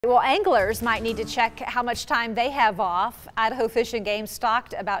Well, anglers might need to check how much time they have off. Idaho Fish and Game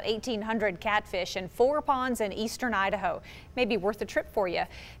stocked about 1,800 catfish in 4 ponds in eastern Idaho. May be worth a trip for you.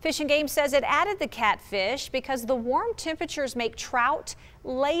 Fish and Game says it added the catfish because the warm temperatures make trout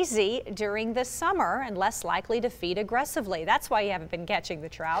lazy during the summer and less likely to feed aggressively. That's why you haven't been catching the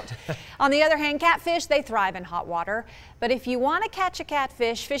trout. On the other hand, catfish, they thrive in hot water. But if you want to catch a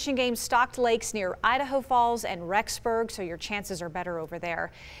catfish, Fish and Game stocked lakes near Idaho Falls and Rexburg, so your chances are better over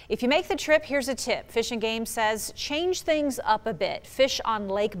there. If you make the trip, here's a tip. Fish and Game says change things up a bit. Fish on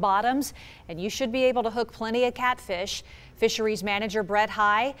lake bottoms, and you should be able to hook plenty of catfish. Fisheries manager Brett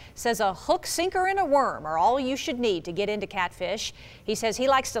High says a hook, sinker, and a worm are all you should need to get into catfish. He says he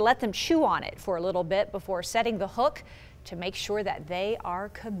likes to let them chew on it for a little bit before setting the hook to make sure that they are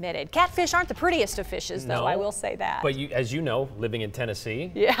committed. Catfish aren't the prettiest of fishes, though, I will say that. But as you know, living in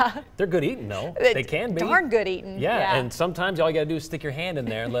Tennessee, yeah, they're good eating, though. They can be. Darn good eating. Yeah, and sometimes all you got to do is stick your hand in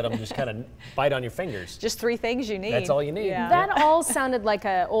there and let them just kind of bite on your fingers. Just 3 things you need. That's all you need. Yeah. That all sounded like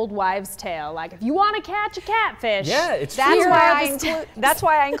an old wives' tale. Like, if you want to catch a catfish. Yeah, it's that's true. That's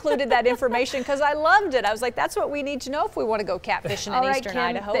why I included that information, because I loved it. I was like, that's what we need to know if we want to go catfishing in eastern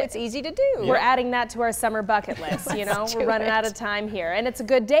Idaho. It's easy to do. We're adding that to our summer bucket list. You know, we're running out of time here, and it's a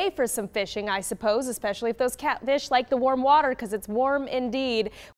good day for some fishing, I suppose, especially if those catfish like the warm water, because it's warm indeed.